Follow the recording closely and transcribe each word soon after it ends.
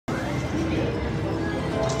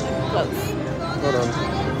close. Hold on.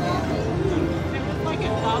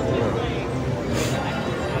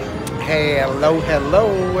 Hey, hello.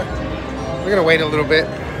 We're gonna wait a little bit.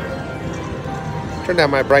 Turn down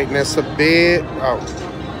my brightness a bit. Oh.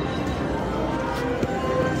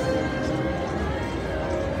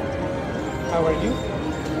 How are you?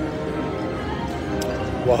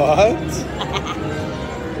 What?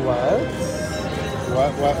 What?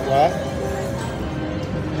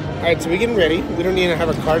 Alright, so we're getting ready. We don't need to have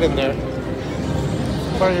a card in there.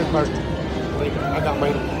 Borrow your card. Wait, I got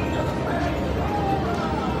mine.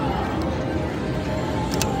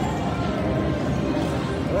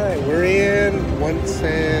 Alright, we're in 1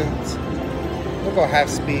 cent. We'll go half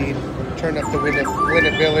speed. Turn up the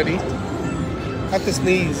winnability. I have to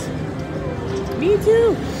sneeze. Me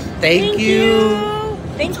too. Thank you.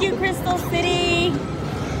 Thank you, Crystal City.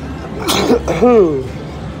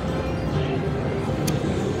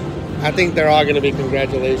 I think they're all going to be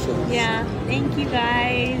congratulations. Yeah, thank you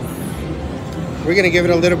guys. We're going to give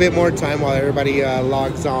it a little bit more time while everybody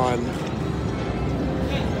logs on.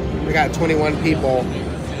 We got 21 people.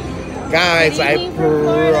 Guys, I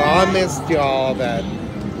promised y'all that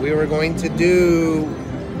we were going to do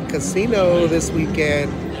casino this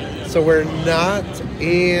weekend. So we're not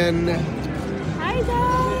in... Hi,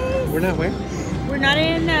 guys. We're not where? We're not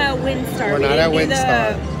in Windstar. We're not at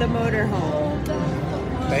Windstar. The motorhome.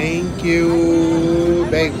 Thank you,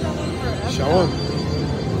 babe. Show them.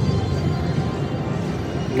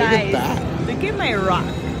 Look Guys, at that. look at my rock.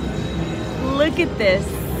 Look at this.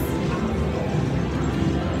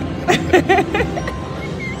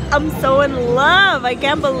 I'm so in love. I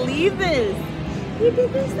can't believe this. You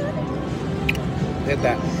did this, Daddy? Did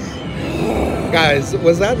that. Guys,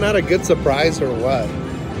 was that not a good surprise or what?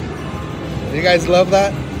 You guys love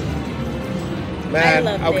that? Man,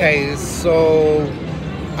 I loved okay, so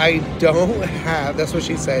I don't have, that's what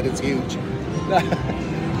she said, it's huge.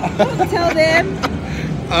 Don't tell them.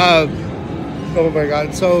 Oh my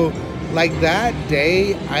God. So like that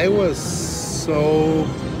day, I was so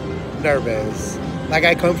nervous. Like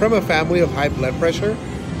I come from a family of high blood pressure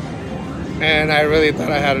and I really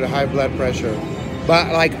thought I had a high blood pressure.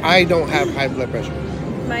 But like I don't have high blood pressure.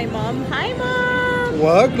 My mom. Hi, Mom.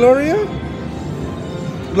 What, Gloria?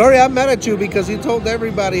 Gloria, I'm mad at you because you told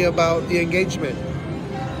everybody about the engagement.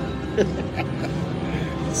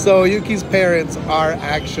 So Yuki's parents are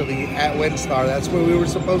actually at Windstar. That's where we were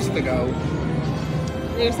supposed to go.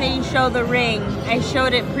 They're saying show the ring. I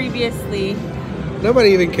showed it previously.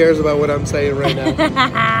 Nobody even cares about what I'm saying right now.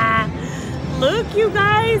 Look, you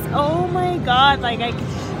guys. Oh my God. Like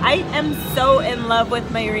I am so in love with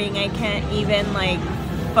my ring. I can't even like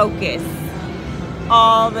focus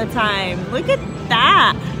all the time. Look at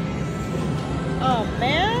that. Oh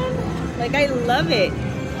man. Like I love it.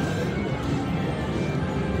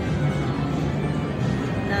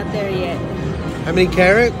 Not there yet. How many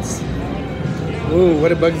carats? Ooh, what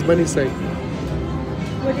did Bugs Bunny say?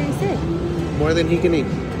 What did he say? More than he can eat.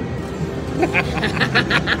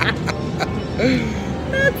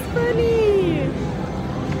 That's funny.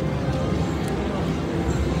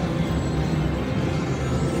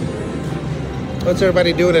 What's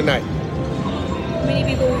everybody doing tonight? How many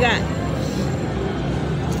people we got?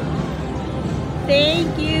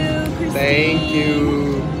 Thank you, Christine. Thank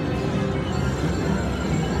you.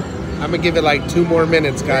 I'm gonna give it like 2 more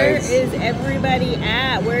minutes, guys. Where is everybody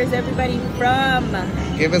at? Where is everybody from?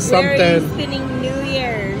 Give us Where something. are you spending New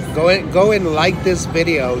Year's? Go and like this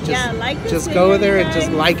video. Just, like this just video, go there and guys.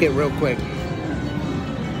 just like it real quick.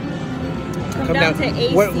 Come down to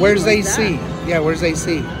AC. Where's AC? Yeah, where's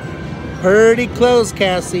AC? Pretty close,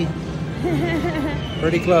 Cassie.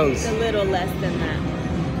 Pretty close. It's a little less than that.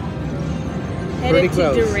 Pretty Headed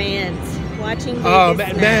close. to Durant. Watching Vegas Oh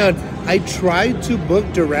Snap. man, I tried to book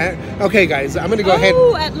Durant. Okay, guys, I'm gonna go ahead.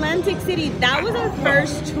 Oh, Atlantic City. That was our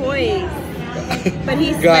first choice. But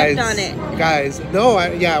he slept on it. Guys, no,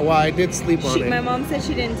 well, I did sleep on it. My mom said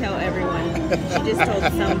she didn't tell everyone. She just told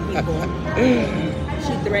some people.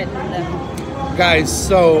 She threatened them. Guys,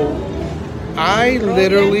 so I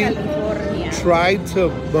literally California. tried to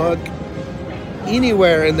book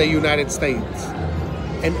anywhere in the United States,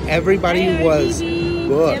 and everybody was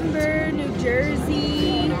booked. Denver, New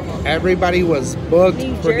Jersey. Everybody was booked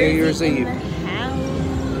for New Year's in Eve. the house.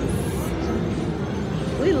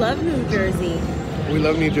 We love New Jersey. We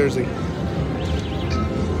love New Jersey.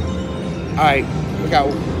 All right, we got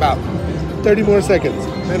about 30 more seconds.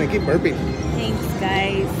 Man, I keep burping. Thanks,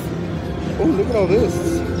 guys. Oh, look at all this.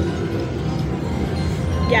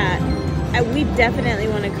 Yeah, we definitely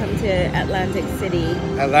want to come to Atlantic City.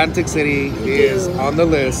 Atlantic City is on the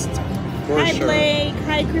list for Hi, sure. Blake.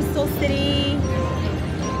 Hi, Crystal City.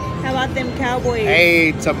 How bought them Cowboys.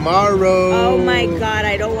 Hey, tomorrow. Oh my God,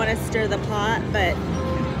 I don't want to stir the pot, but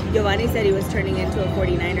Giovanni said he was turning into a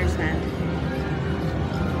 49ers fan.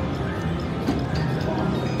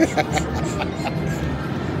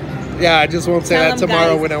 Yeah, I just won't say Tell that him,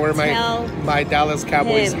 tomorrow guys, when I wear my Dallas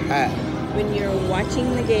Cowboys him. hat. When you're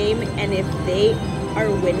watching the game and if they are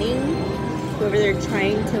winning, whoever they're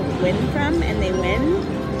trying to win from, and they win,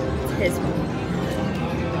 it's his fault.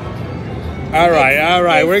 All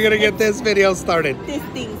right. We're going to get this video started. This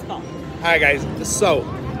thing's fault. All right, guys. So,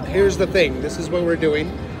 here's the thing. This is what we're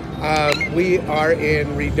doing. We are in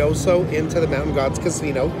Ruidoso into the Mountain Gods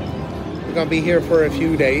Casino. We're going to be here for a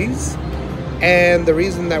few days. And the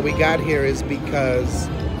reason that we got here is because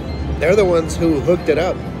they're the ones who hooked it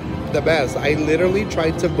up the best. I literally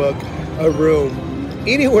tried to book a room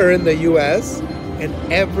anywhere in the U.S. and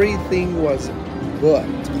everything was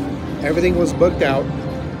booked. Everything was booked out.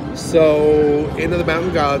 So, Into the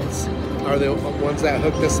Mountain Gods are the ones that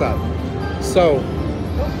hooked us up. So,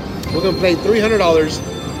 we're going to pay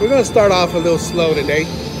 $300. We're going to start off a little slow today.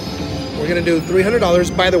 We're going to do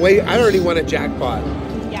 $300. By the way, I already won a jackpot.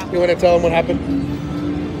 Yeah. You want to tell them what happened?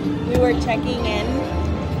 We were checking in,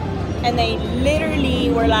 and they literally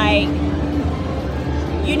were like,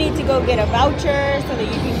 you need to go get a voucher so that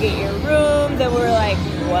you can get your room. Then we were like,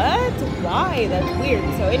 what? Why? That's weird.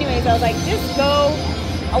 So anyways, I was like, just go.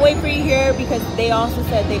 I'll wait for you here because they also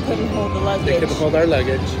said they couldn't hold the luggage. They couldn't hold our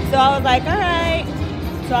luggage. So I was like, all right.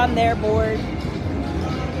 So I'm there bored.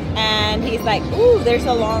 And he's like, ooh, there's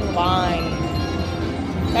a long line.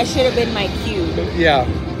 That should have been my cue. Yeah.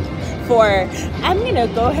 For, I'm going to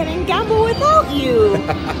go ahead and gamble without you.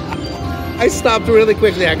 I stopped really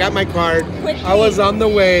quickly. I got my card. Quickly. I was on the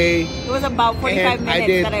way. It was about 45 minutes I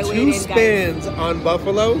did that I 2 waited, spins on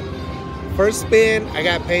Buffalo. First spin, I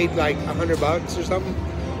got paid like $100 or something.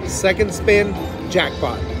 Second spin,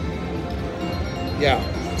 jackpot. Yeah.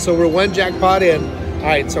 So we're 1 jackpot in. All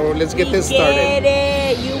right, so let's get this started. We get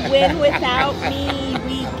it. You win without me.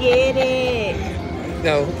 We get it.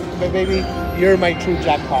 No, but baby, you're my true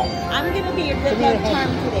jackpot. I'm going to be your good luck charm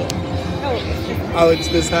today. Oh, it's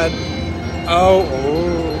this hat. Oh,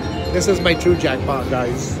 this is my true jackpot,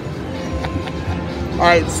 guys. All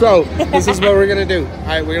right, so this is what we're gonna do. All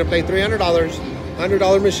right, we're gonna pay $300,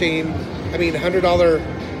 $100 machine. I mean, $100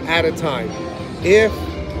 at a time. If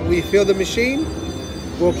we fill the machine,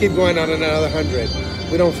 we'll keep going on another 100.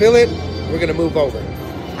 We don't fill it, we're gonna move over.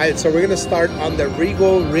 All right, so we're gonna start on the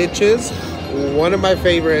Regal Riches, one of my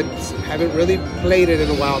favorites. Haven't really played it in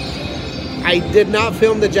a while. I did not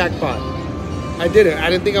film the jackpot. I didn't. I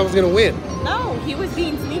didn't think I was gonna win. No, he was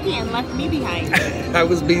being sneaky and left me behind. I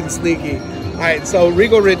was being sneaky. All right, so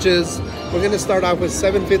Regal Riches, we're gonna start off with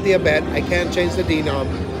 $7.50 a bet. I can't change the denom.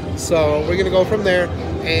 So we're gonna go from there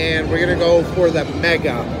and we're gonna go for the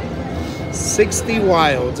mega. 60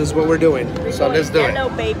 wilds is what we're doing. So let's do it. Yellow,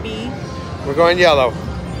 baby. We're going yellow.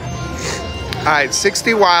 All right,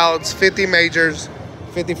 60 wilds, 50 majors,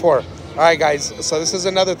 54. All right, guys, so this is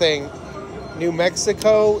another thing. New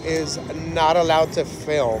Mexico is not allowed to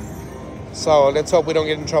film. So let's hope we don't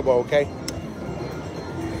get in trouble, okay?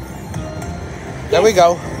 There we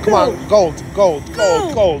go. Come on, gold.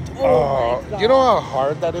 Oh, you know how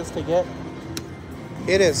hard that is to get?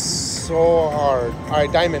 It is so hard. All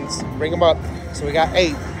right, diamonds, bring them up. So we got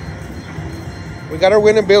 8. We got our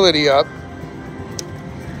winnability up.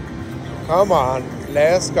 Come on,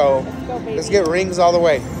 let's go. Let's go, baby. Let's get rings all the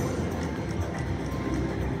way.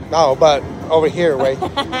 No, but over here, wait.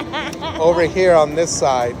 Over here on this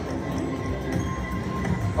side.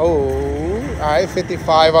 Oh, all right,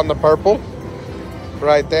 55 on the purple.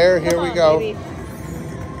 Right there, here we go. Baby.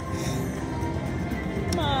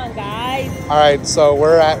 Come on, guys. All right, so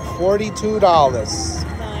we're at $42.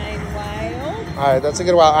 9 wild. All right, that's a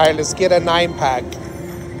good while. All right, let's get a 9-pack.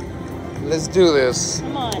 Let's do this.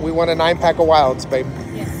 Come on. We want a 9-pack of wilds, babe.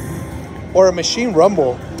 Yes. Or a machine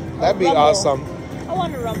rumble. That'd be Rumble. awesome. I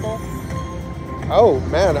want a rumble. Oh,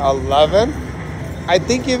 man, 11? I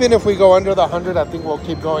think even if we go under the 100, I think we'll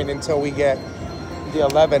keep going until we get the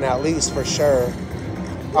 11 at least for sure.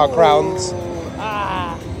 Crowns.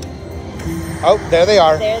 Ah. Oh, there they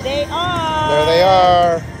are. There they are. There they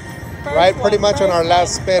are. First Right, one, pretty much on our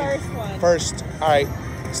last one, spin. First one. First. All right.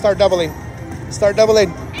 Start doubling. Start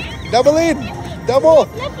doubling. Doubling. Double.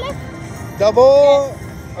 Left. Double.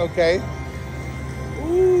 Okay.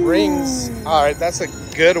 Ooh. Rings. All right, that's a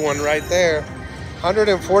good one right there.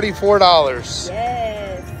 $144.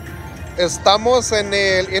 Yes. Estamos en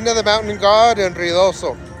el Into the Mountain God en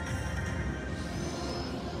Ruidoso.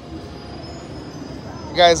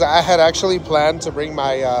 Guys, I had actually planned to bring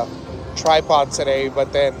my tripod today,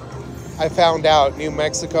 but then I found out New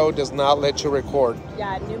Mexico does not let you record.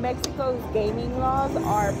 Yeah, New Mexico's gaming laws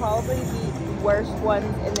are probably the worst ones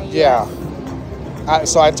in the Yeah.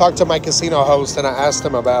 US. So I talked to my casino host and I asked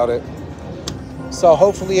him about it. So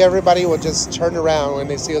hopefully everybody will just turn around when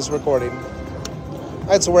they see us recording. All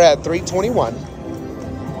right, so we're at 321.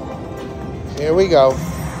 Here we go.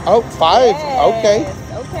 Oh, 5. Yes. Okay.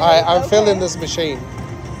 Okay. All right, I'm okay. feeling this machine.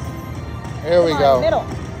 Here we Come go. on, middle.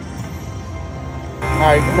 All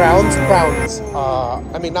right, crowns.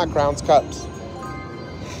 I mean, not crowns, cups.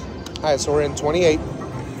 All right, so we're in 28.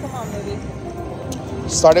 Come on, movie.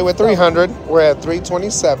 Started with 300. We're at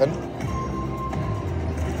 327.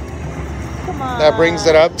 Come on. That brings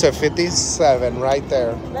it up to 57 right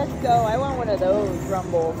there. Let's go. I want one of those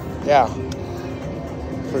rumbles. Yeah,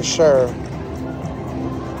 for sure.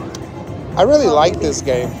 I really like this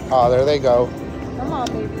game. Oh, there they go. Come on,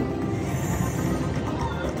 baby.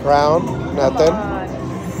 Round, nothing. Come on.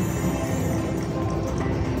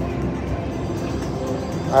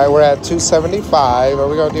 All right, we're at 275. Are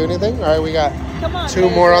we going to do anything? All right, we got Come on, 2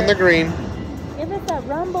 more on the Major. green. Give us that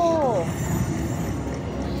rumble.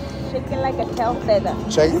 Shake it like a tail feather.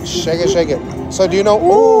 Shake it, shake it, shake it. So do you know?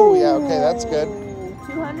 Oh, yeah, okay, that's good.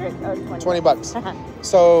 200 or 20? 20 bucks.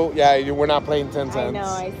 So, yeah, we're not playing 10 cents. I know,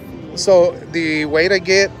 I see. So the way to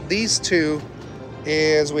get these two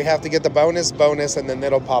is we have to get the bonus, and then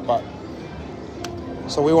it'll pop up.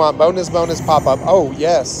 So we want bonus, pop up. Oh,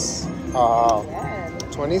 yes.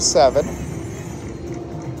 Yes. 27.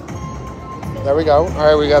 There we go. All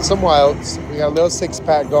right, we got some wilds. We got a little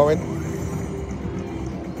 6-pack going.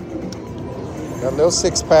 Got a little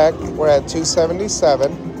 6-pack. We're at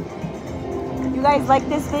 277. You guys like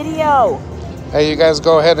this video? Hey, you guys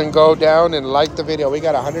go ahead and go down and like the video. We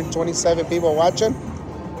got 127 people watching.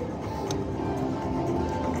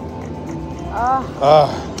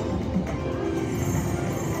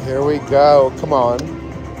 Here we go. Come on.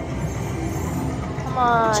 Come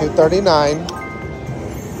on. 239.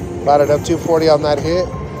 Brought it up 240 on that hit.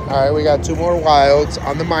 All right, we got 2 more wilds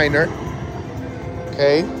on the minor.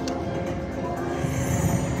 Okay.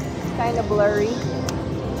 Kind of blurry.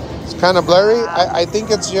 It's kind of blurry. I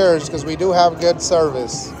think it's yours because we do have good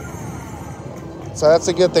service. So that's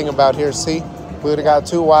a good thing about here. See, we would have got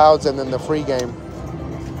 2 wilds and then the free game.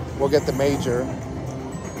 We'll get the major.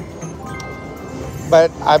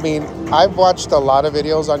 But I mean, I've watched a lot of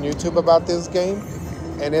videos on YouTube about this game,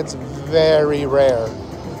 and it's very rare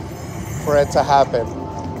for it to happen.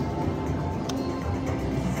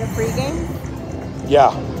 The free game?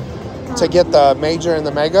 Yeah. To get the major and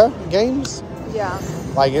the mega games, Yeah.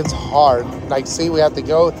 like it's hard. Like, see, we have to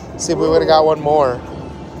go see if we would have got one more.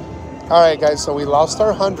 All right, guys. So we lost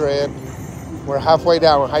our 100. We're halfway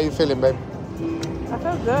down. How you feeling, babe? I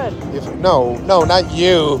feel good. No, not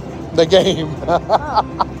you. The game.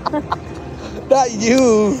 Not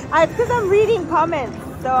you. Because I'm reading comments,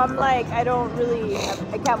 so I'm like, I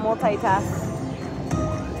can't multitask.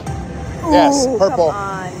 Yes, Ooh, purple. Come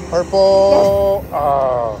on. Purple.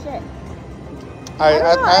 Shit.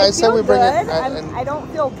 I said feel we bring good. it. I don't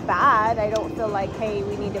feel bad. I don't feel like, hey,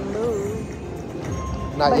 we need to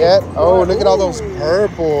move. Not But yet. it's Oh, good. look at all those Ooh.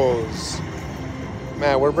 purples.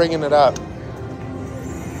 Man, we're bringing it up.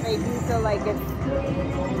 I do feel like it's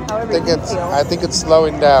however you feel. I think it's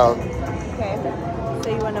slowing down. Okay. So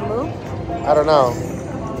you want to move? I don't know.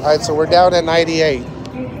 All right, so we're down at 98.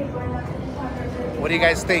 What do you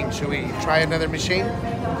guys think? Should we try another machine?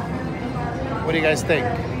 What do you guys think?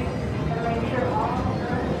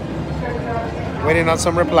 Waiting on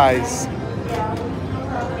some replies.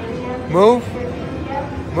 Move?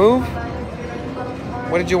 Move?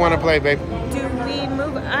 What did you want to play, babe? Do we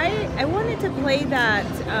move? I wanted to play that.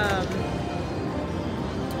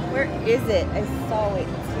 Where is it? I saw it.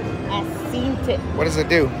 I seen it. What does it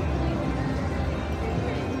do?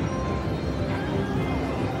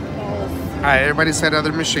 All right, everybody said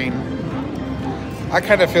other machine. I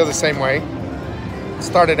kind of feel the same way.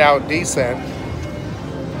 Started out decent.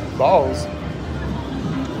 Balls.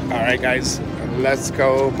 All right, guys, let's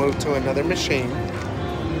go move to another machine.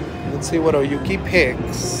 Let's see what Oyuki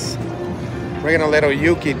picks. We're gonna let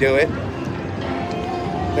Oyuki do it.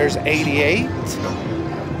 There's 88.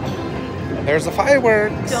 There's the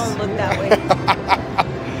fireworks. Don't look that way.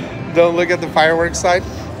 Don't look at the fireworks side.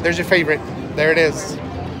 There's your favorite. There it is.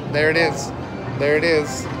 There it is. There it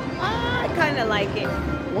is. I kind of like it,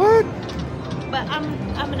 What? but I'm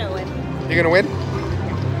gonna win. You're gonna win?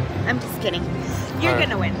 I'm just kidding. You're Alright.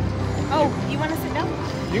 gonna win. Oh, you want to sit down?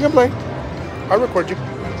 You can play. I'll record you.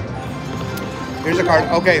 Here's a card.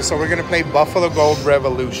 Okay, so we're gonna play Buffalo Gold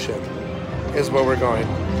Revolution. Is where we're going.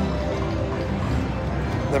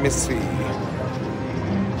 Let me see.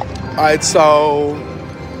 Alright, so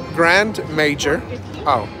grand major.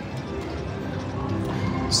 Oh.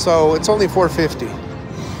 So it's only $4.50.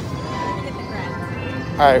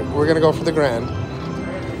 Alright, we're gonna go for the grand.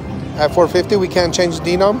 At $4.50 we can't change the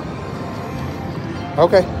denom?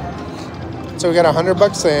 Okay. So we got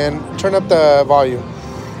 $100 in. Turn up the volume.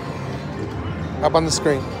 Up on the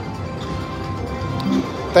screen.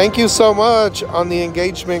 Thank you so much on the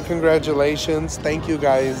engagement. Congratulations. Thank you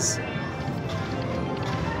guys.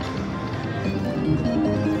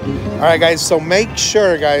 All right, guys. So make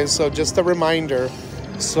sure, guys. So just a reminder.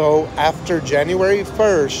 So after January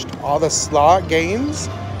 1st, all the slot games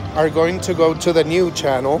are going to go to the new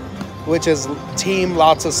channel, which is Team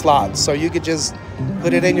Lots of Slots. So you could just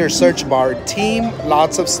put it in your search bar, Team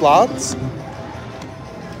Lots of Slots,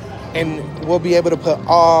 and we'll be able to put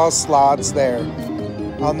all slots there.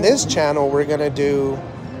 On this channel, we're gonna do,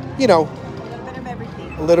 you know, A little bit of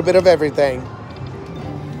everything. a little bit of everything.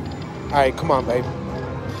 All right, come on, babe.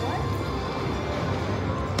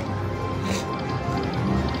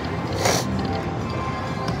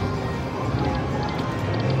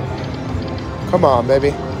 Come on,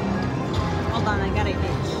 baby. Hold on, I got an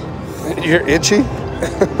itch. You're itchy?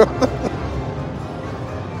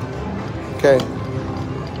 Okay.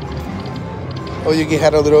 Oh, you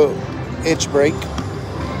had a little itch break.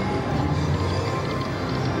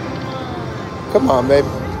 Come on, babe.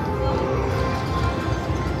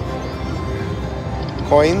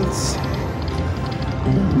 Coins.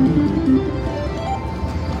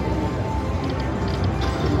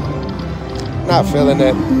 Not feeling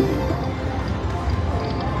it.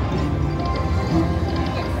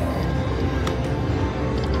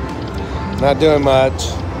 Not doing much.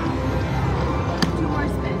 2 more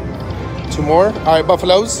spins. 2 more? All right,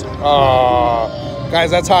 buffaloes. Guys,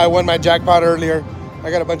 that's how I won my jackpot earlier. I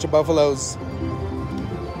got a bunch of buffaloes.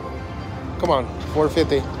 Come on,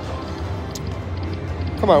 $4.50.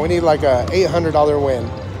 Come on, we need like a $800 win.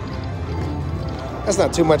 That's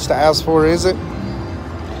not too much to ask for, is it?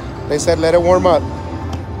 They said let it warm up.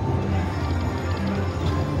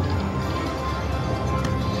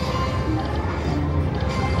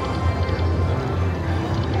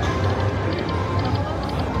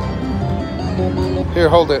 Here,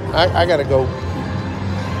 hold it. I gotta go.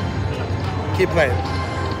 Keep playing.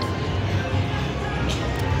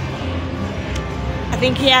 I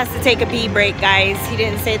think he has to take a pee break, guys. He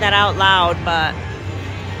didn't say that out loud, but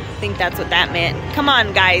I think that's what that meant. Come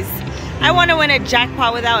on, guys. I want to win a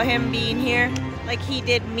jackpot without him being here. Like he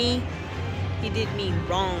did me. He did me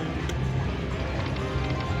wrong.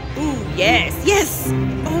 Ooh, yes. Yes.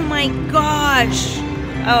 Oh my gosh.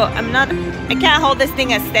 Oh, I can't hold this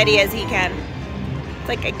thing as steady as he can. It's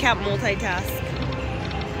like I can't multitask.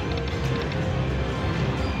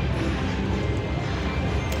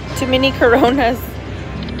 Too many Coronas.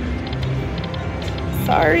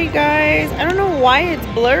 Sorry, guys. I don't know why it's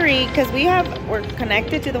blurry because we're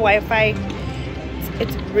connected to the Wi-Fi.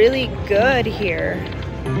 It's really good here.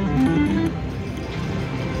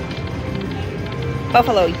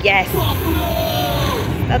 Buffalo, yes.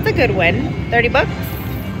 That's a good win. $30.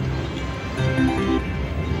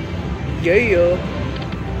 Yeah.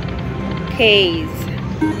 K's.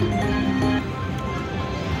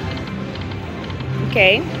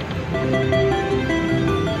 Okay.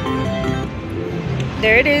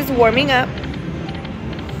 There it is, warming up.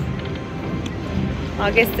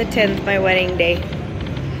 August the 10th, my wedding day.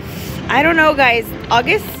 I don't know, guys.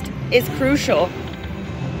 August is crucial.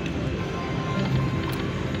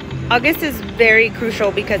 August is very crucial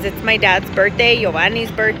because it's my dad's birthday, Giovanni's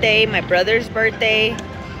birthday, my brother's birthday,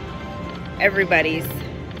 everybody's.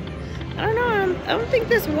 I don't know. I don't think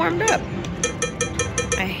this warmed up.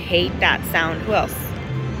 I hate that sound. Who else?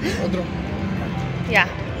 Otro. Yeah.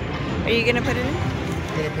 Are you gonna put it in?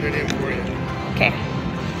 I'm gonna put it in for you. Okay.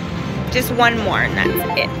 Just one more and that's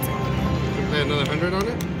it. Lay another 100 on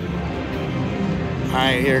it?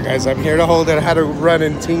 Alright, here guys, I'm here to hold it. I had to run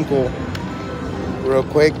and tinkle real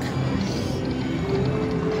quick.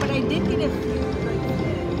 But I did get a few.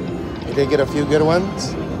 You did get a few good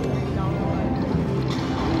ones?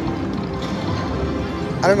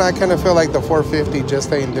 I don't know, I kind of feel like the $4.50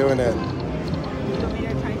 just ain't doing it. You want me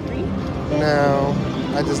to try 3? No,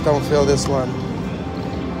 I just don't feel this one.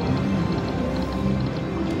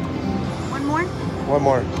 One more? One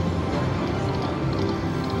more.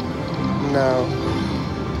 No.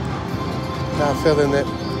 Not feeling it.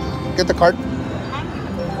 Get the card.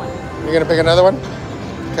 You're gonna pick another one?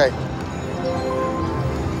 Okay.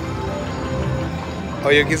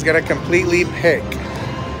 Oh, Yuki's gonna completely pick.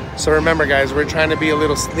 So remember, guys, we're trying to be a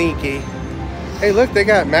little sneaky. Hey, look, they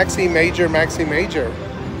got Maxi Major, Maxi Major.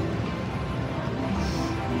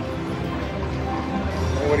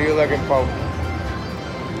 are you looking for?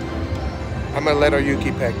 I'm gonna let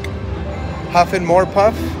Oyuki pick. Huff and more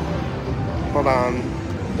puff? Hold on.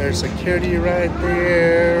 There's security right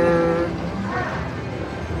there.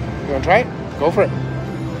 You wanna try it? Go for it.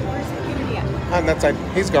 Where's security at? On that side.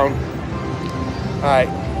 He's gone. Alright.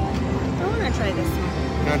 I wanna try this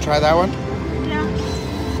one. You wanna try that one? Yeah.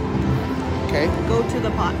 Okay. Go to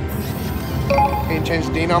the pots. Can you change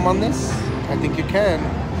denom on this? I think you can.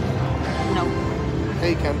 No. Yeah,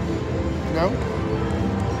 you can. No?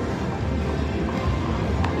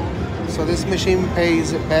 So this machine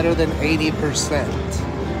pays better than 80%.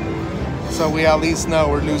 So we at least know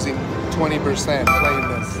we're losing 20% playing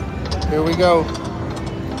this. Here we go.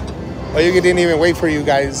 Oh, you didn't even wait for you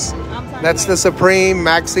guys. I'm sorry. That's the Supreme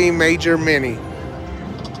Maxi Major Mini.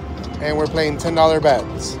 And we're playing $10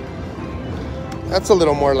 bets. That's a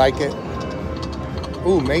little more like it.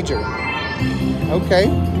 Ooh, major. Okay.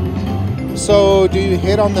 So do you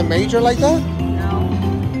hit on the major like that? No.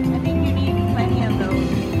 I think you need plenty of those.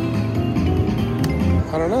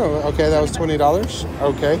 I don't know. Okay, that was $20.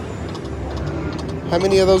 Okay. How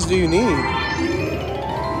many of those do you need?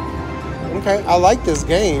 Okay, I like this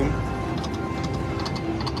game.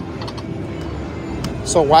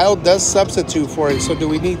 So wild does substitute for it. So do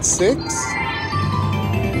we need 6?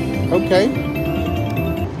 Okay.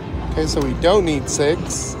 Okay, so we don't need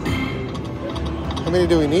 6. How many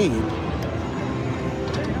do we need?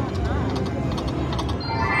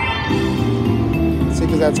 See,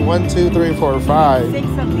 because that's 1, 2, 3, 4, 5. 6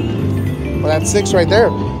 of these. Well, that's 6 right there.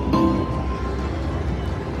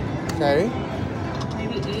 Okay.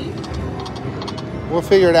 Maybe 8? We'll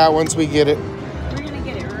figure it out once we get it. We're gonna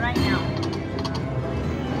get it right now.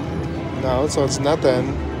 No, so it's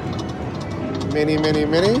nothing. Mini, mini,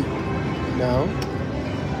 mini? No.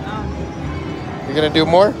 Oh. You're gonna do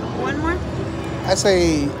more? One more? I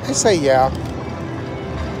say yeah.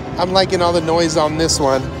 I'm liking all the noise on this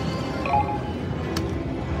one.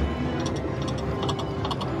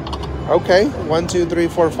 Okay, 1, 2, 3,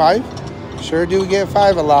 4, 5. Sure do get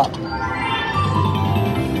 5 a lot.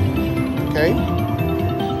 Okay.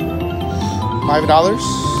 $5,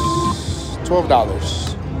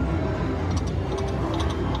 $12.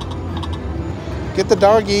 Get the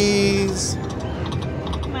doggies.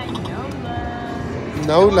 My Nola.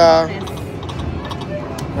 Nola. Bonus.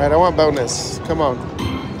 All right, I want bonus. Come on.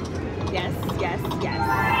 Yes, yes, yes.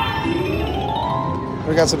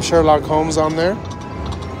 We got some Sherlock Holmes on there.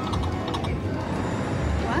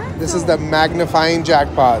 What? This is the magnifying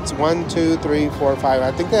jackpots. 1, 2, 3, 4, 5.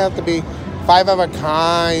 I think they have to be 5 of a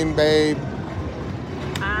kind, babe.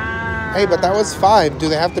 Hey, but that was 5. Do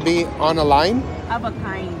they have to be on a line? Of a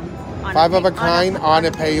kind. 5 of a kind on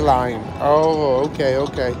a pay line. Oh, okay,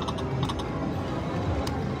 okay.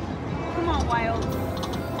 Come on, Wild.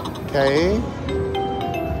 Okay.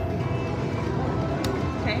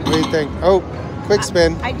 Okay. What do you think? Oh, quick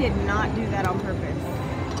spin. I did not do that on purpose.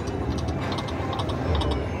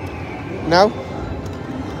 No?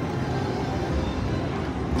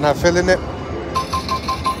 Not feeling it?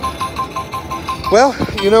 Well,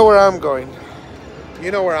 you know where I'm going.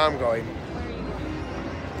 You know where I'm going.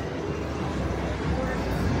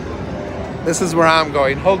 This is where I'm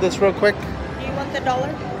going. Hold this real quick. Do you want the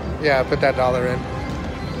 $1? Yeah, put that $1 in.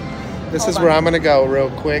 This Hold is where on. I'm gonna go real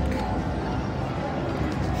quick.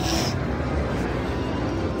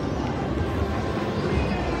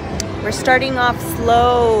 We're starting off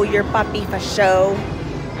slow, your papi for show.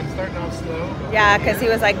 I'm starting off slow. Yeah, because he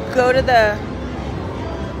was like, go to the...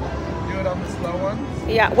 Do it on the slow ones.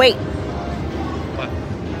 Yeah, wait. What?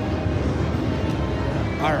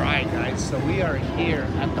 All right, guys. So we are here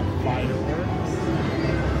at the fireworks.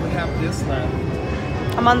 We have this left.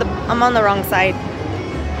 I'm on the wrong side.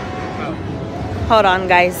 Oh, Hold on,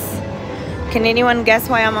 guys. Can anyone guess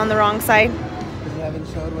why I'm on the wrong side? because you haven't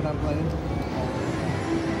showed what I'm playing.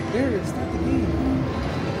 Here, start the game.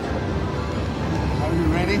 Are you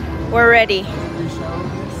ready? We're ready. Can you show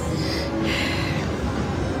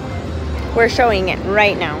this? We're showing it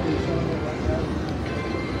right now.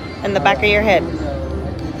 In the back of your head.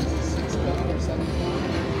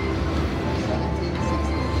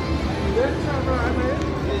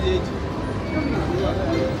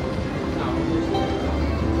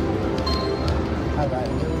 Alright,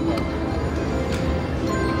 here we go.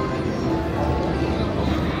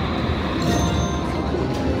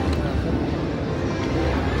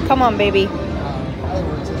 Come on, baby.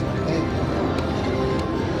 Fireworks is my thing.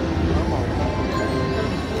 Come on.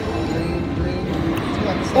 Green, green.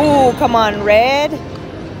 Ooh, come on, red. I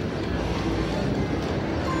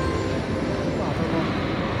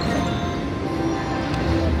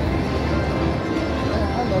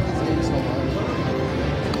love this game so much.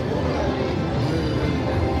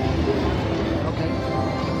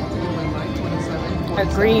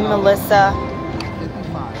 agree, Melissa.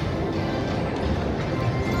 55.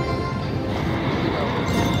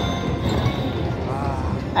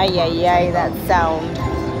 Ay, ay, ay, that sound.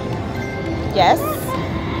 Yes?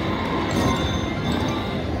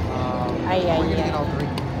 Ay, ay, ay.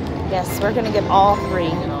 Yes, we're gonna get all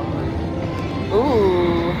three.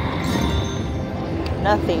 Ooh.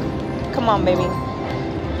 Nothing. Come on, baby.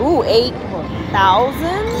 Ooh,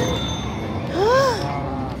 8,000?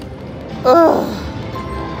 Ugh.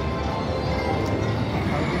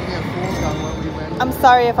 I'm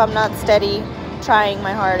sorry if I'm not steady. Trying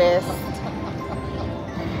my hardest.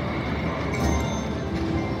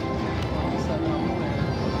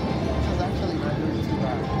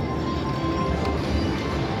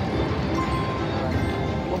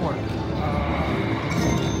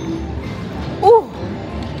 Ooh.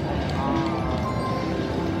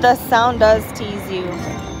 The sound does tease you.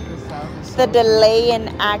 The delay in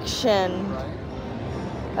action.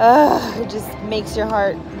 Ugh, it just makes your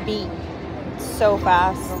heart beat so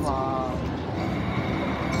fast.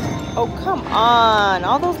 Oh, come on.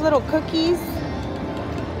 All those little cookies.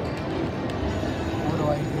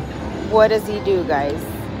 What does he do, guys?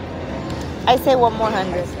 I say one more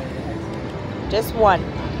 100. Just one.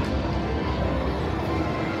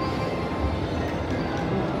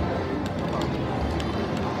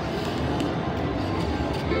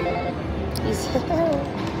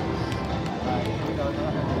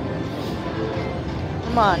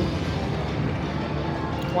 Come on.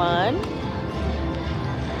 One.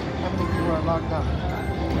 How many people are locked up?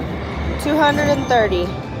 230.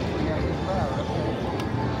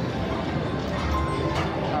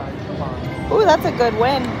 Ooh, that's a good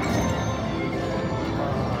win.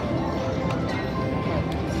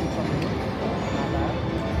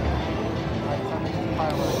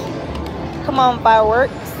 Come on,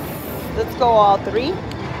 fireworks. Let's go all three.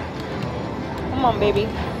 Come on, baby.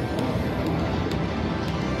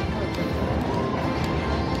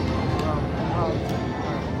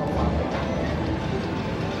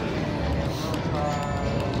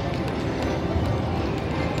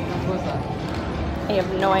 I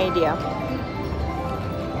have no idea.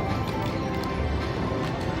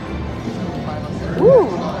 Ooh.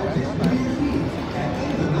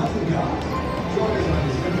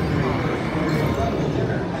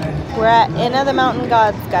 We're at Inn of the Mountain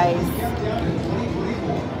Gods, guys.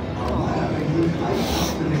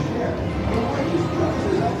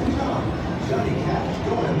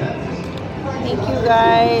 Thank you,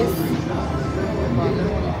 guys.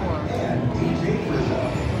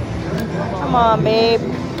 Come on, babe.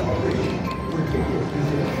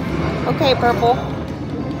 Okay, purple.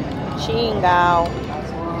 Chingao.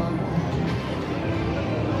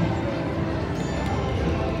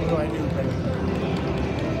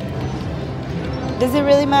 Does it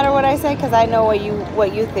really matter what I say? Because I know what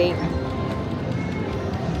you think.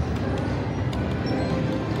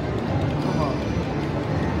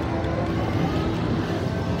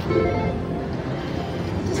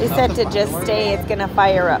 She said to just stay, it's gonna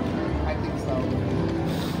fire up. I think so.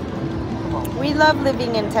 We love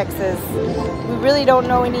living in Texas. We really don't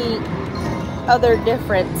know any other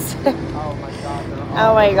difference. Oh my God.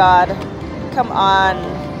 Oh my God. Come on.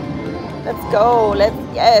 Let's go.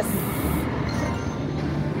 Yes.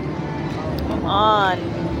 Come on.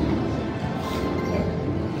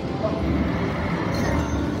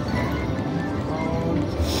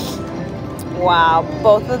 Wow.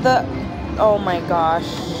 Both of the, oh my gosh.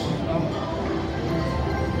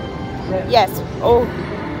 Yes. Oh.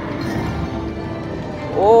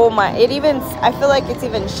 Oh my, I feel like it's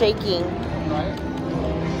even shaking.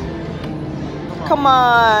 Come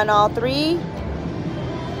on, all three.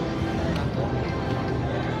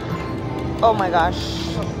 Oh my gosh.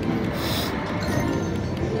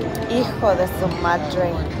 Hijo de su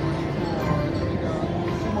madre.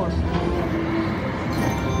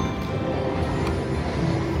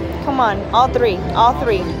 Come on, all three.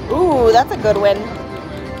 Ooh, that's a good win.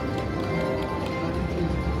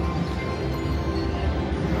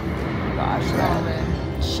 Gosh,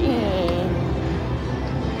 Sheen.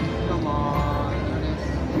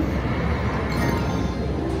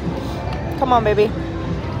 Come on, baby.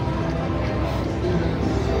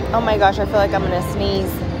 Oh my gosh, I feel like I'm gonna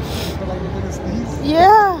sneeze. You feel like you're gonna sneeze?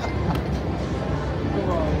 Yeah.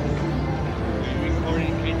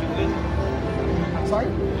 I'm sorry?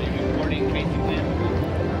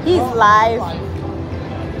 He's live.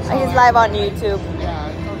 He's live on YouTube. Yeah.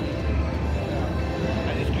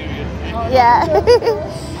 Yeah.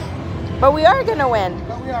 But we are gonna win.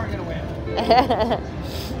 But we are gonna win.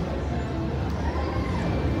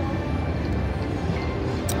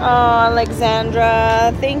 Oh,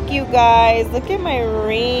 Alexandra, thank you guys. Look at my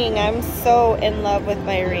ring. I'm so in love with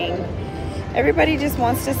my ring. Everybody just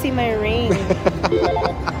wants to see my ring.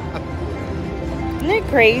 Isn't it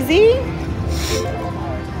crazy?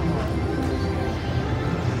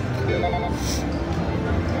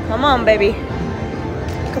 Come on, baby.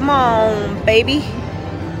 Come on, baby.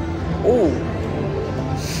 Ooh.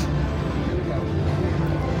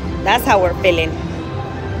 That's how we're feeling.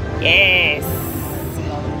 Yes.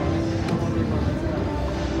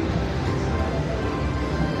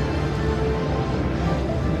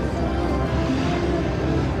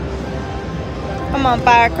 Come on,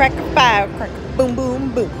 firecracker, boom,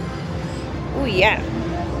 boom, boom. Ooh, yeah.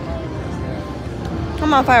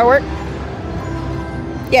 Come on, firework.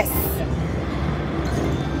 Yes.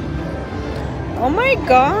 Oh my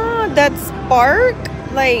God, that spark,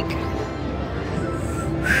 like.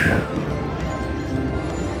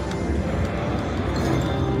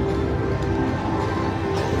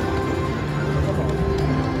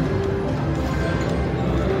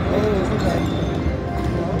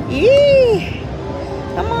 Yee.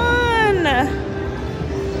 Come on.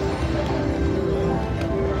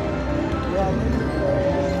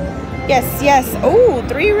 Yes, yes. Oh,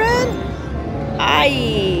 3 red.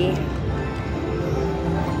 Aye.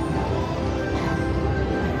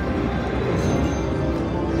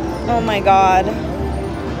 Oh my God.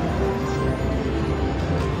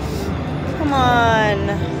 Come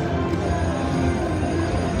on.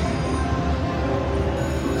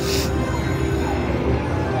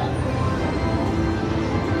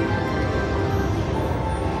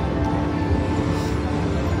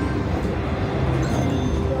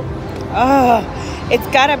 Oh, it's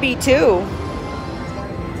gotta be 2.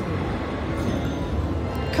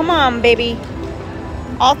 Come on, baby.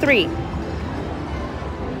 All 3.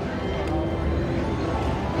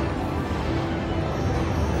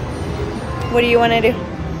 What do you want to do?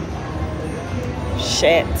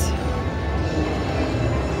 Shit.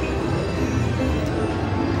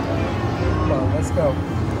 Come on, let's go.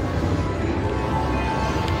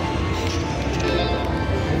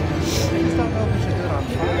 I just don't know if we should do it on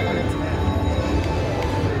 5 or 10.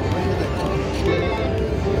 What do you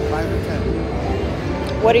think? 5 or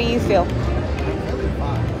 10? What do you feel? I'm feeling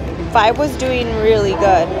 5. 5 was doing really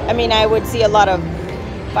good. I mean, I would see a lot of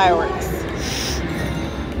fireworks.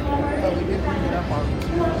 But we did bring it up on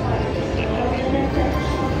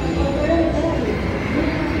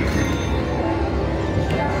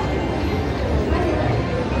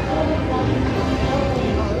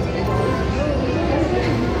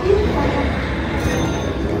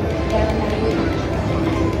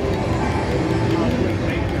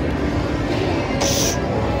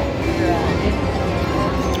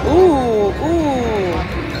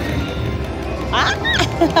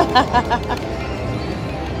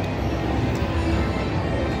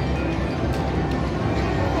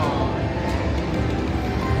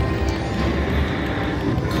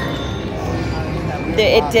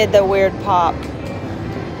It did the weird pop.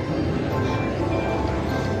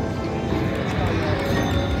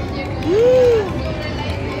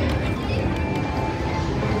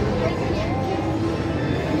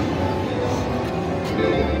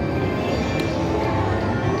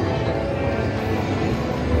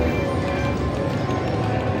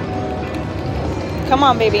 Come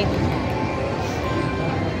on, baby.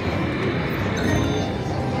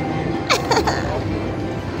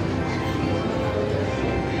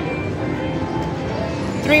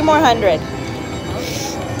 Three more hundred.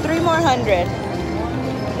 3 more hundred.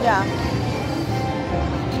 Yeah.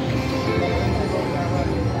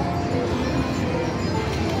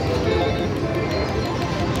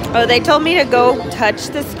 Oh, they told me to go touch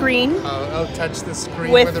the screen. Oh, touch the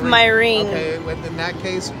screen with the my ring. Okay, in that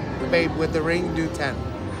case, babe, with the ring, do 10.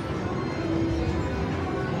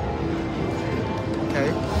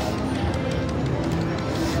 Okay.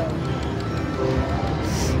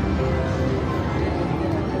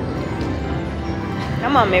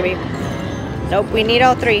 Come on, baby. Nope, we need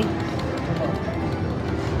all 3.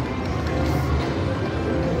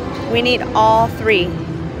 We need all 3.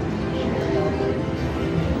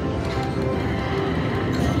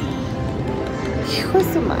 Hijo de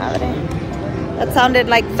su madre. That sounded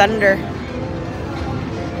like thunder.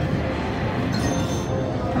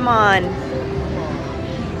 Come on.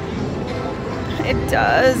 It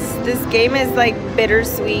does. This game is like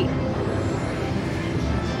bittersweet.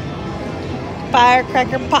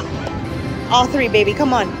 Firecracker pop. All 3, baby.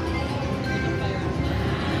 Come on.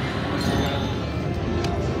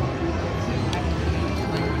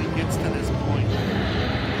 It gets to this point.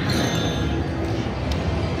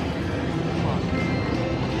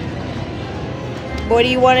 What do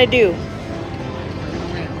you want to do?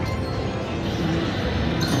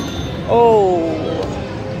 Oh.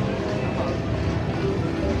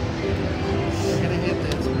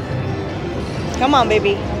 Come on,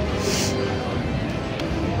 baby.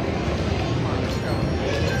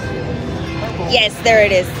 Yes, there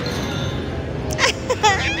it is.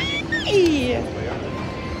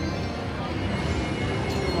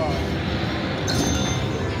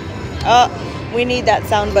 Oh, we need that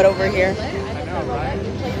sound but over here.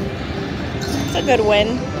 It's a good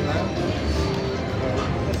win.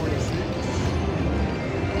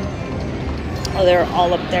 Oh, they're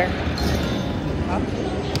all up there.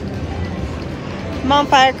 Come on,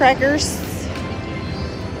 firecrackers.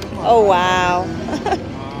 Oh, wow.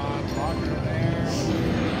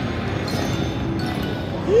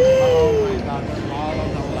 Oh my God, they're all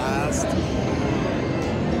on the last.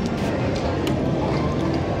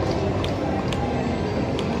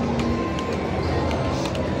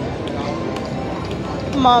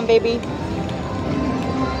 Come on, baby. They're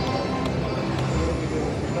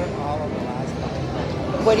all on the last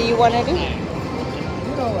one. What do you want to do?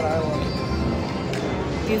 You know what I want.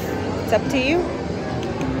 It's up to you.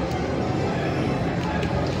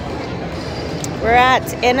 We're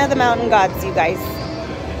at Inn of the Mountain Gods, you guys.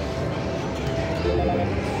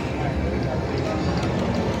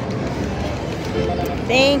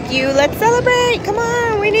 Thank you. Let's celebrate. Come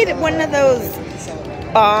on. We need one of those.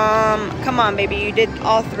 Come on, baby. You did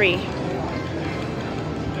all three.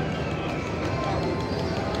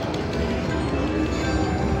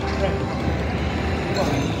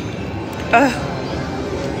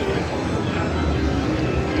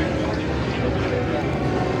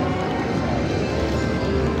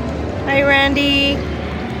 Hi, Randy.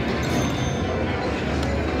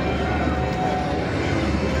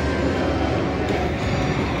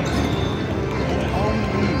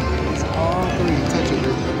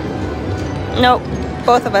 Nope,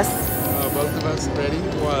 both of us. Both of us ready?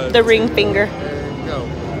 One. The ring finger. And go.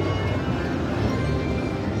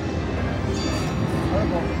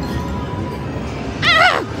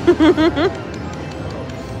 Ah!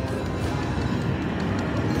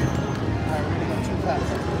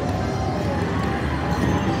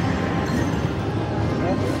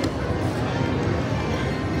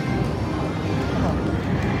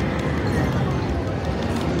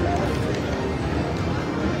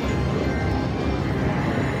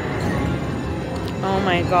 Oh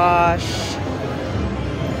my gosh.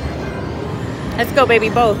 Let's go, baby,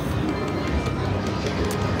 both.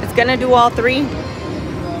 It's gonna do all three.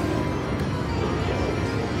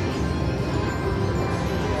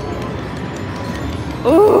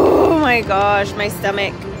 Oh my gosh, my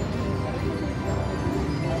stomach.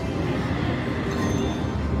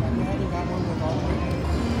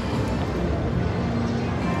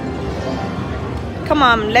 Come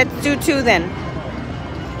on, let's do two then.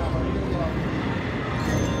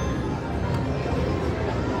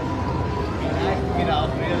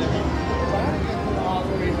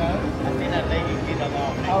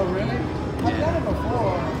 Oh, really? I've done it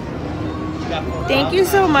before. Thank you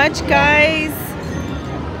so much, guys.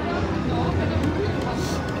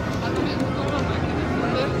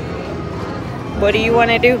 What do you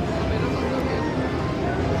want to do?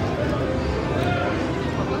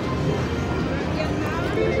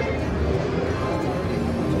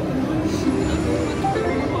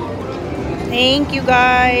 Thank you,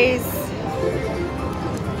 guys.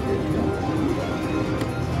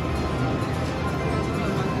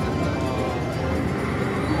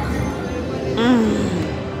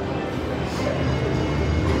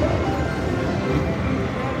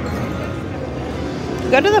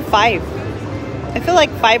 Go to the 5. I feel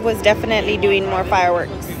like 5 was definitely doing more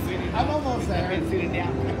fireworks. I'm almost there. I appreciate it.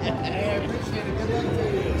 Good luck to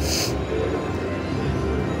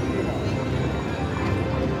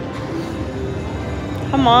you.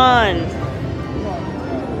 Come on.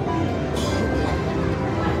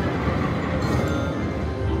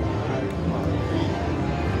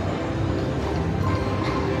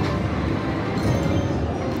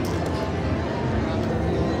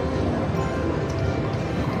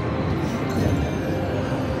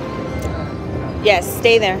 Yes,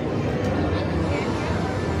 stay there.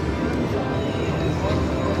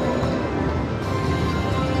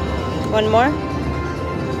 One more?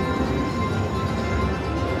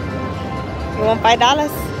 You want $5?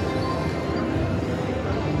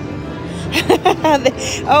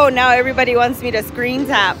 Oh, now everybody wants me to screen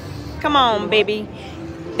tap. Come on, baby.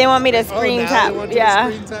 They want me to screen tap. Yeah.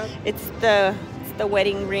 Screen tap? It's the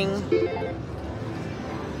wedding ring.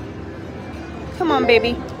 Come on,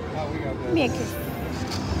 baby. Oh, we got this. Give me a kiss.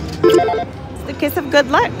 It's the kiss of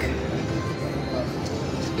good luck.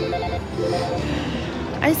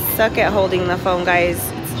 I suck at holding the phone, guys.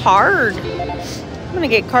 It's hard. I'm gonna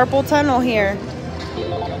get carpal tunnel here.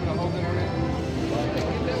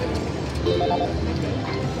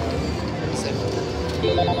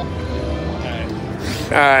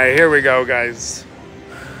 Alright, here we go, guys.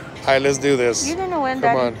 Alright, let's do this. You're gonna win,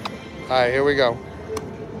 Come Daddy. on. Alright, here we go.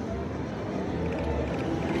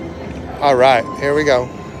 Alright, here we go.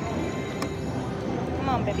 Come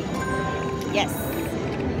on, baby. Yes.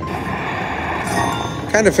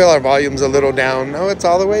 Kind of feel our volume's a little down. No, it's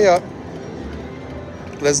all the way up.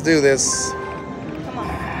 Let's do this. Come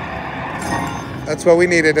on. That's what we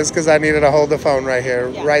needed. It's because I needed to hold the phone right here,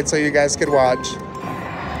 Yeah. right, so you guys could watch.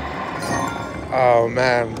 Oh,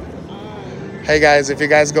 man. Hey, guys, if you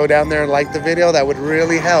guys go down there and like the video, that would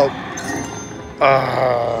really help. Come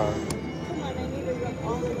on, I need to rub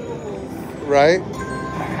all the little holes. Right?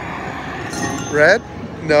 Red?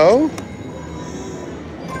 No?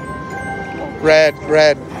 Red,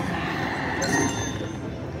 red.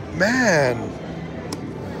 Man.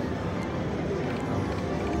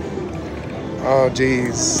 Oh,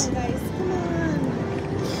 jeez.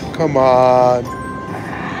 Come on, guys.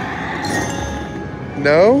 Come on.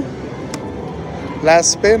 No?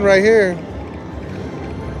 Last spin right here.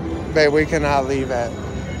 Babe, we cannot leave it.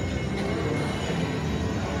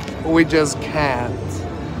 We just can't.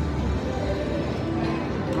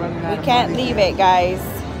 We can't leave it, guys.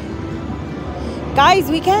 Guys,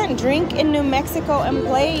 we can't drink in New Mexico and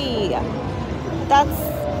play. That's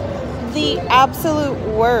the absolute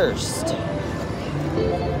worst.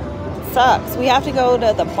 Sucks. We have to go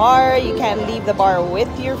to the bar. You can't leave the bar with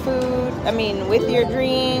your food. I mean, with your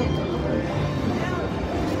drink.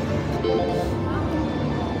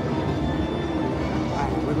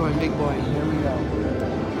 We're going big boy. Here we go.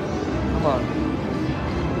 Come on.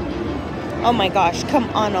 Oh my gosh, come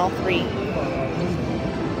on, all three.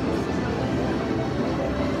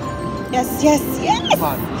 Yes, yes, yes. Come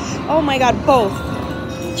on. Oh my God, both.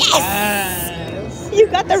 Yes. You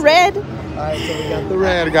got the red. All right, so we got the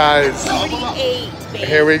red, guys. 48, baby.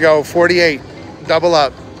 Here we go. 48. Double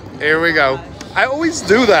up. Here we go. I always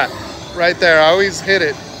do that right there. I always hit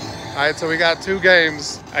it. All right, so we got 2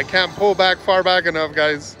 games. I can't pull back far back enough,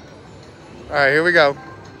 guys. All right, here we go.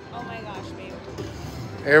 Oh my gosh, babe.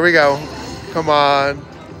 Here we go. Come on.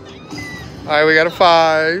 All right, we got a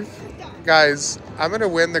 5. Guys, I'm going to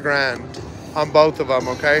win the grand on both of them,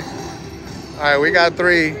 okay? All right, we got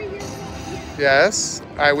 3. Yes.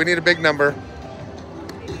 All right, we need a big number.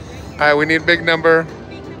 All right, we need a big number.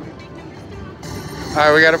 All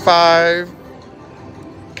right, we got a 5.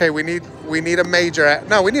 Okay, we need a major.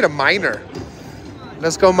 No, we need a minor.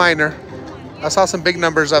 Let's go minor. I saw some big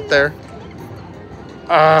numbers up there.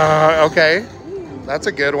 Okay. That's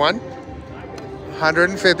a good one.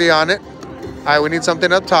 150 on it. All right, we need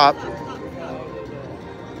something up top.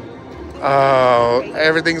 Oh,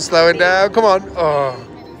 everything's slowing down. Come on. Oh. All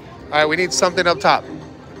right, we need something up top.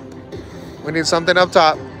 We need something up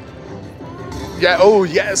top. Yeah. Oh,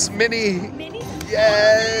 yes, mini.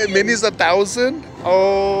 Yeah, mini's 1,000.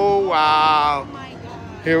 Oh, wow.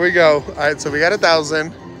 Here we go. All right, so we got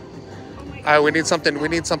 1,000. All right, we need something. We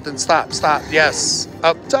need something. Stop, stop. Yes.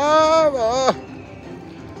 Up top. Oh.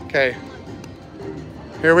 Okay.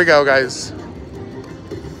 Here we go, guys.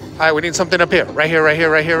 All right, we need something up here. Right here, right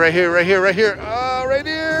here, right here, right here, right here, right here. Oh, right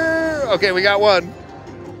here. Okay, we got one.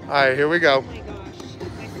 All right, here we go.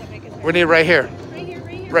 We need right here.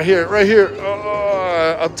 Right here, right here.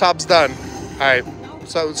 Oh, up top's done. All right.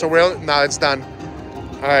 So we're, now it's done.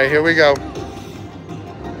 All right, here we go.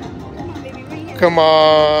 Come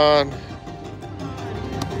on.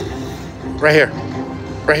 Right here.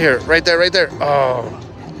 Right here. Right there, right there. Oh.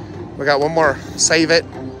 We got one more. Save it.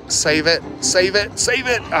 Save it. Save it. Save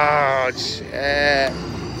it. Oh, shit.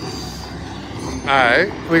 All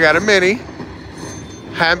right. We got a mini.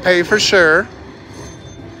 Hand pay for sure.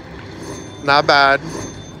 Not bad.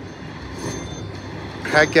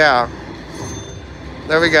 Heck yeah.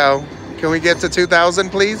 There we go. Can we get to 2,000,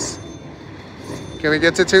 please? Can we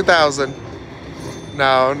get to 2,000?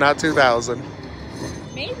 No, not 2,000.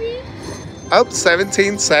 Maybe. Oh,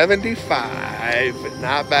 1775.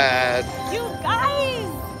 Not bad. You guys.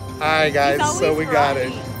 All right, guys. So we got it.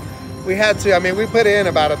 right. We had to. I mean, we put in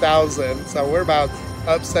about 1,000, so we're about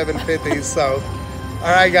up 750. So,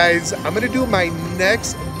 all right, guys. I'm gonna do my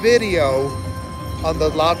next video on the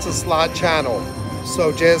Lots of Slot channel.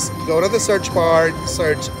 So just go to the search bar,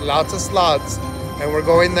 search Lots of Slots, and we're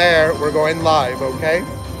going there. We're going live, okay?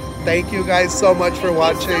 Thank you guys so much for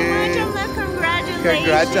watching. Thank you so much, Congratulations.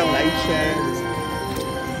 Congratulations.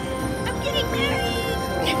 I'm getting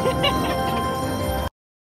married.